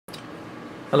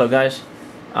Hello guys,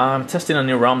 I'm testing a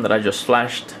new ROM that I just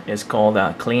flashed. It's called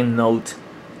Clean Note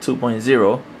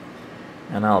 2.0,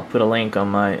 and I'll put a link on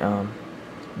my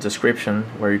description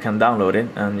where you can download it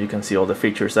and you can see all the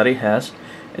features that it has.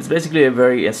 It's basically a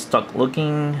very stock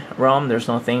looking ROM. There's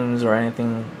no things or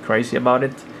anything crazy about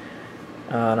it.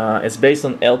 And, it's based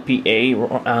on LPA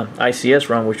ICS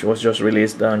ROM, which was just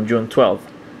released on June 12th.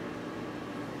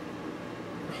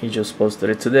 He just posted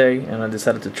it today and I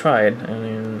decided to try it,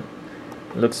 and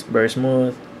it looks very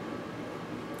smooth,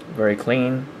 very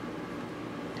clean.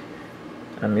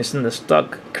 I'm using the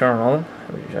stock kernel,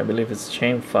 which I believe is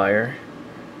Chainfire,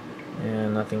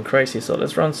 and nothing crazy. So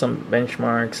let's run some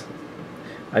benchmarks.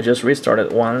 I just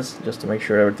restarted once just to make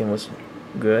sure everything was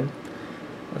good.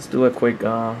 Let's do a quick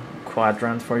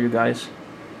quadrant for you guys.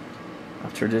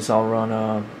 After this I'll run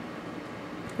a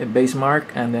base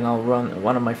mark, and then I'll run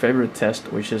one of my favorite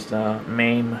tests, which is the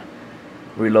MAME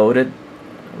reloaded,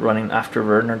 running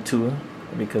Afterburner 2,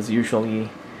 because usually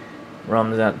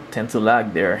ROMs that tend to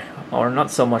lag there, or not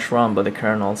so much ROM but the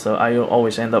kernel, so I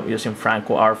always end up using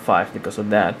Franco R5 because of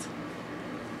that.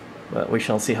 But we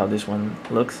shall see how this one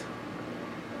looks.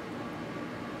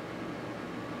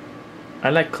 I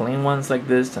like clean ones like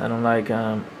this. I don't like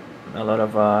a lot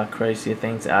of crazy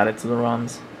things added to the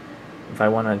ROMs. If I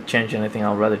want to change anything,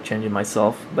 I'll rather change it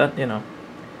myself, but you know,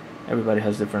 everybody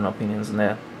has different opinions on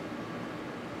that.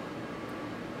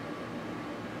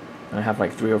 I have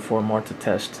like 3 or 4 more to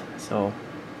test, so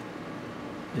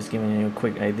just giving you a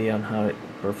quick idea on how it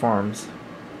performs.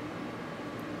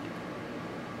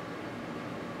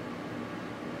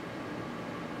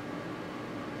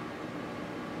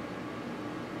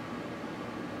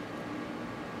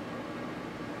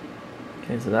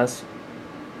 Okay, so that's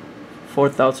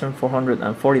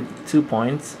 4,442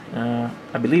 points. I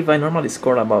believe I normally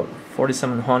score about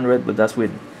 4,700, but that's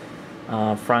with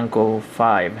Franco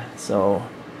 5, so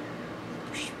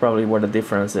which is probably where the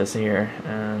difference is here,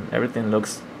 and everything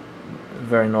looks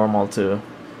very normal too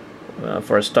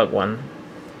for a stock one.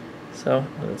 So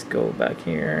let's go back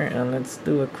here and let's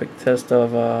do a quick test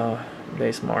of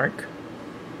base mark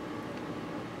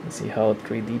and see how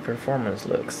 3D performance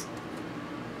looks.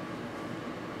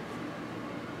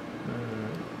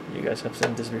 You guys have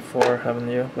seen this before, haven't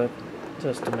you? But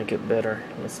just to make it better,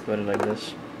 let's put it like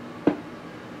this.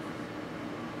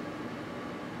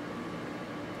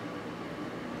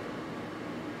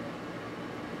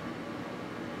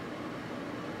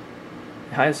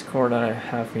 The highest score that I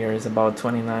have here is about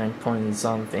 29 point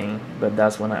something, but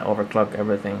that's when I overclock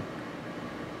everything.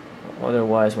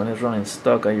 Otherwise, when it's running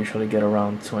stock, I usually get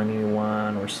around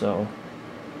 21 or so.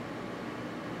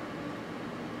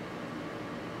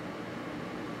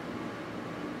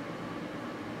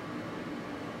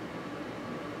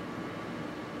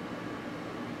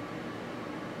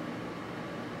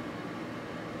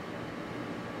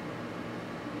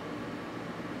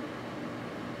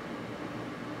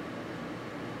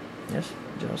 Yes,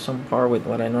 just on par with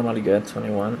what I normally get,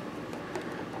 21.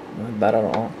 Not bad at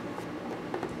all.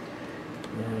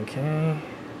 Okay.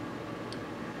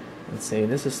 Let's see,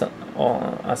 this is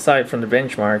all, aside from the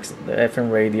benchmarks, the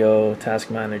FM radio, task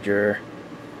manager,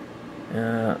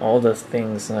 all the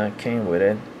things came with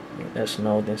it. Let's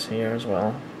note this here as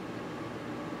well.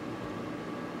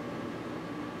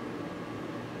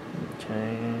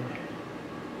 Okay.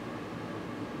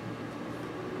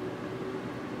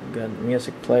 Got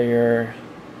music player,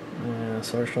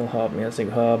 social hub, music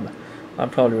hub. I'll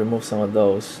probably remove some of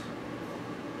those.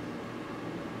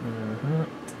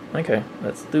 Okay,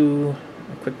 let's do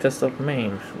a quick test of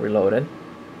MAME reloaded.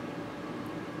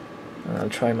 And I'll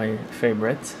try my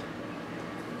favorite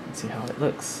and see how it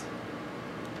looks.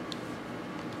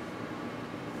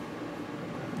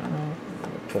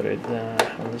 Put it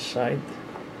on the side.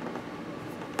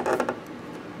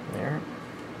 There.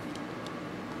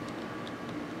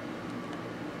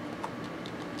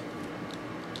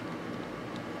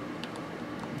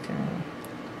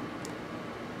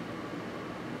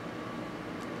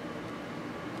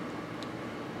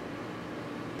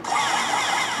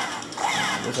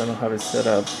 I don't have it set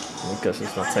up because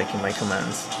it's not taking my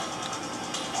commands.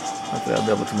 Hopefully I'll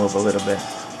be able to move a little bit.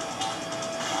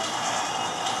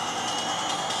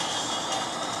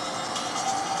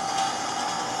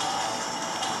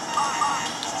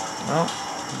 Well,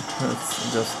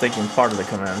 it's just taking part of the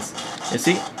commands. You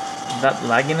see that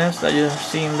lagginess that you're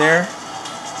seeing there?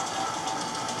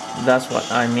 That's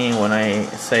what I mean when I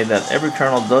say that every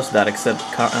kernel does that except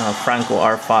Franco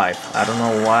R5. I don't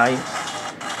know why,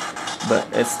 but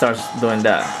it starts doing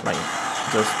that, like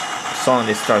just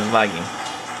suddenly starts lagging.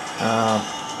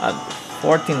 At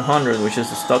 1400, which is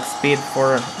the stock speed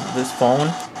for this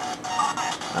phone,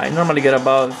 I normally get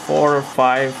about 4 or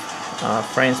 5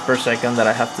 frames per second that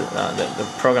I have to the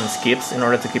program skips in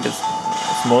order to keep it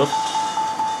smooth.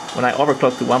 When I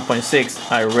overclock to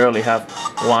 1.6, I rarely have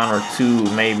 1 or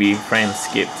 2 maybe frames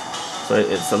skipped, so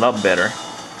it's a lot better.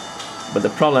 But the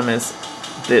problem is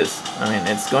this, I mean,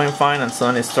 it's going fine and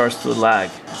suddenly it starts to lag,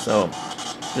 so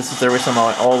this is the reason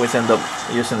why I always end up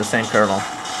using the same kernel.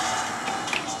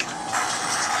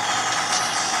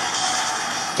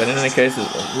 But in any case,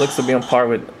 it looks to be on par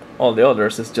with all the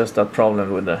others. It's just that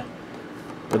problem with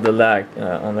the lag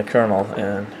on the kernel,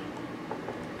 and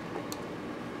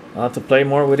I'll have to play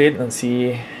more with it and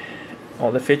see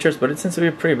all the features. But it seems to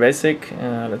be pretty basic.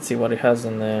 Let's see what it has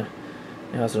on the.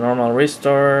 It has a normal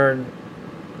restart.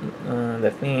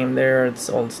 The theme there, it's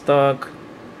all stock.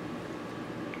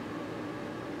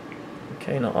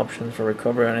 Okay, no options for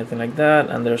recovery or anything like that,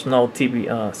 and there's no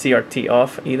CRT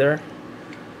off either.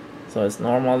 So it's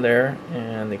normal there,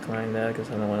 and decline that because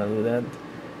I don't want to do that.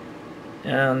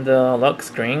 And lock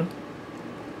screen,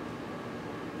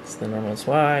 it's the normal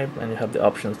swipe, and you have the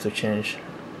options to change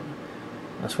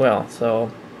as well.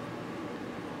 So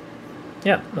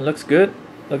yeah, it looks good,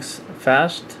 looks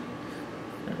fast,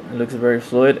 it looks very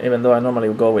fluid, even though I normally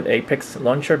would go with Apex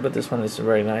launcher, but this one is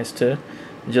very nice too.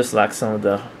 It just lacks some of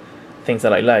the things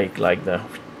that I like the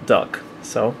dock.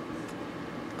 So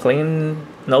Clean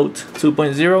Note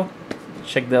 2.0,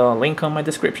 check the link on my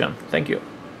description. Thank you.